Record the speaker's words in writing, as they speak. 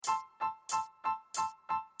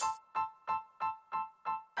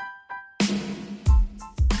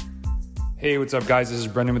Hey, what's up, guys? This is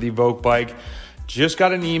Brendan with Evoke Bike. Just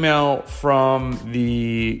got an email from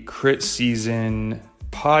the Crit Season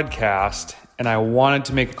podcast, and I wanted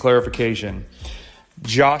to make a clarification.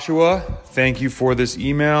 Joshua, thank you for this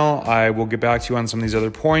email. I will get back to you on some of these other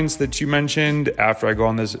points that you mentioned after I go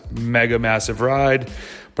on this mega massive ride,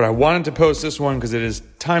 but I wanted to post this one because it is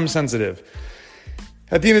time sensitive.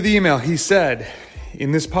 At the end of the email, he said,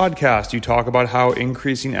 in this podcast, you talk about how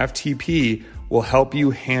increasing FTP will help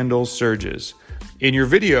you handle surges. In your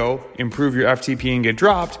video, Improve Your FTP and Get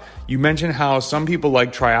Dropped, you mentioned how some people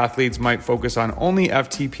like triathletes might focus on only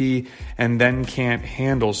FTP and then can't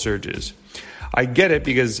handle surges. I get it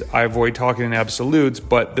because I avoid talking in absolutes,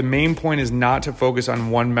 but the main point is not to focus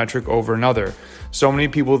on one metric over another. So many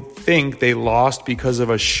people think they lost because of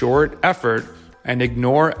a short effort and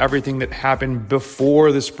ignore everything that happened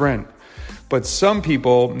before the sprint. But some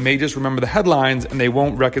people may just remember the headlines and they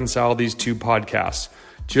won't reconcile these two podcasts.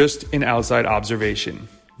 Just an outside observation.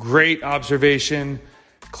 Great observation.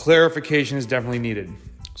 Clarification is definitely needed.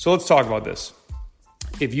 So let's talk about this.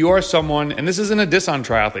 If you are someone, and this isn't a diss on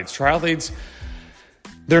triathletes,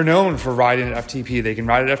 they're known for riding at FTP. They can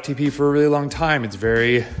ride at FTP for a really long time. It's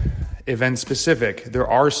very event specific. There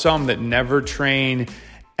are some that never train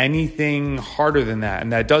anything harder than that,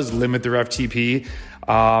 and that does limit their FTP.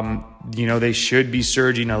 They should be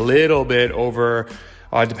surging a little bit over,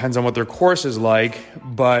 depends on what their course is like,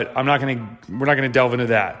 but we're not going to delve into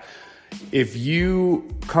that. If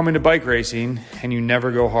you come into bike racing and you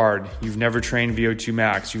never go hard, you've never trained VO2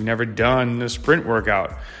 max, you've never done a sprint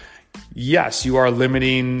workout, yes, you are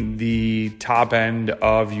limiting the top end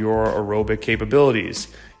of your aerobic capabilities.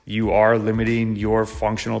 You are limiting your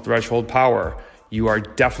functional threshold power. You are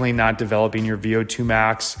definitely not developing your VO2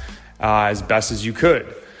 max as best as you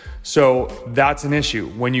could. So that's an issue.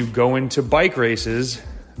 When you go into bike races,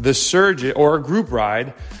 the surge or a group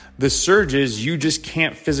ride, the surges, you just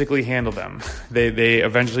can't physically handle them. They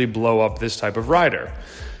eventually blow up this type of rider.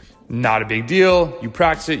 Not a big deal. You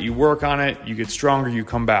practice it, you work on it, you get stronger, you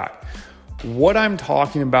come back. What I'm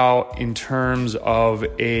talking about in terms of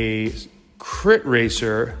a crit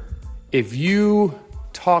racer, if you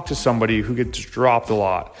talk to somebody who gets dropped a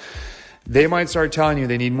lot, they might start telling you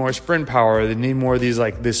they need more sprint power. They need more of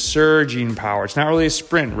this surging power. It's not really a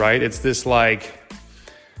sprint, right? It's this I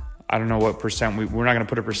don't know what percent, we're not going to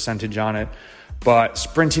put a percentage on it, but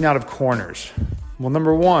sprinting out of corners. Well,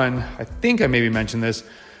 number one, I think I maybe mentioned this,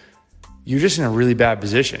 you're just in a really bad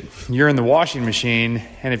position. You're in the washing machine,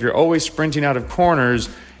 and if you're always sprinting out of corners,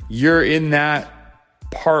 you're in that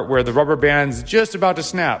part where the rubber band's just about to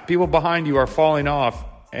snap. People behind you are falling off,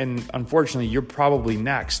 and unfortunately, you're probably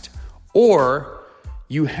next. Or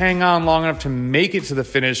you hang on long enough to make it to the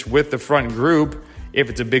finish with the front group if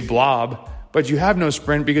it's a big blob, but you have no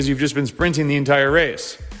sprint because you've just been sprinting the entire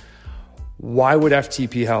race. Why would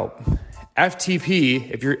FTP help?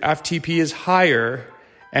 FTP, if your FTP is higher,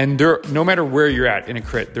 and no matter where you're at in a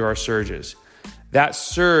crit, there are surges. That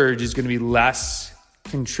surge is going to be less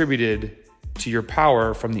contributed to your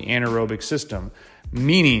power from the anaerobic system,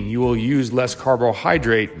 meaning you will use less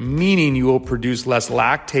carbohydrate, meaning you will produce less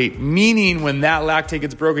lactate, meaning when that lactate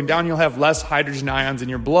gets broken down, you'll have less hydrogen ions in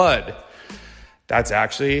your blood. That's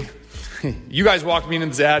actually, you guys walked me into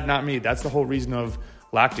this ad, not me. That's the whole reason of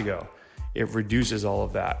Lactigo. It reduces all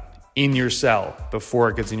of that in your cell before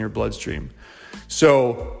it gets in your bloodstream.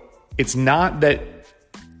 So it's not that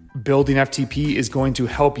building FTP is going to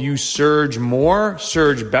help you surge more,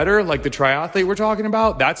 surge better, like the triathlete we're talking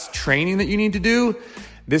about. That's training that you need to do.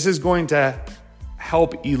 This is going to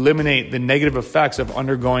help eliminate the negative effects of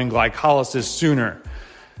undergoing glycolysis sooner.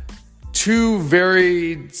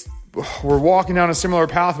 We're walking down a similar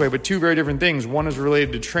pathway, but two very different things. One is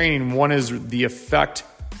related to training. One is the effect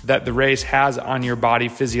that the race has on your body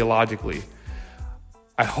physiologically.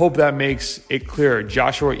 I hope that makes it clear.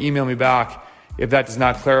 Joshua, email me back if that does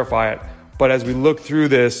not clarify it. But as we look through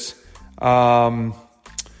this, handling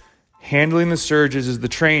the surges is the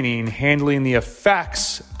training. Handling the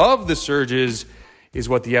effects of the surges is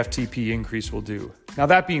what the FTP increase will do. Now,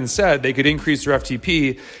 that being said, they could increase their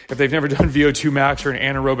FTP if they've never done VO2 max or an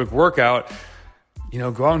anaerobic workout.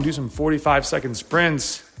 Go out and do some 45-second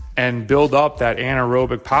sprints and build up that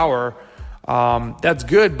anaerobic power. That's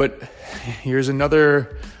good, but here's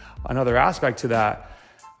another aspect to that.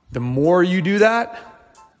 The more you do that,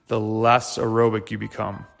 the less aerobic you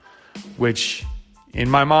become, which in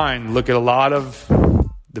my mind, look at a lot of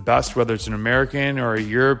the best, whether it's an American or a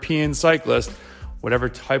European cyclist, whatever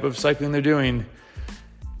type of cycling they're doing,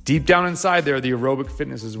 deep down inside there, the aerobic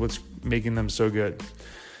fitness is what's making them so good.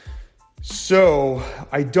 So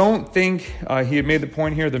I don't think he had made the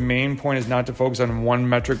point here. The main point is not to focus on one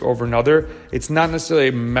metric over another. It's not necessarily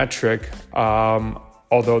a metric,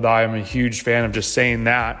 although I am a huge fan of just saying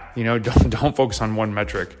that, don't focus on one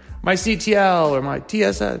metric. My CTL or my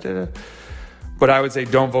TSS. But I would say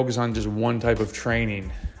don't focus on just one type of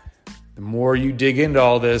training. The more you dig into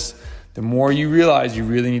all this, the more you realize you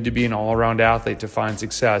really need to be an all-around athlete to find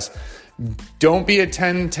success. Don't be a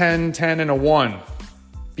 10, 10, 10, and a 1.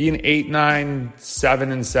 Be an 8, 9,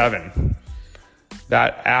 7, and 7.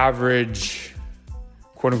 That average,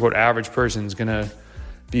 quote-unquote average person is going to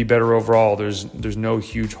be better overall. There's no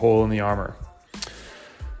huge hole in the armor.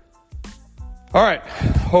 All right.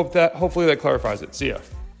 Hopefully that clarifies it. See ya.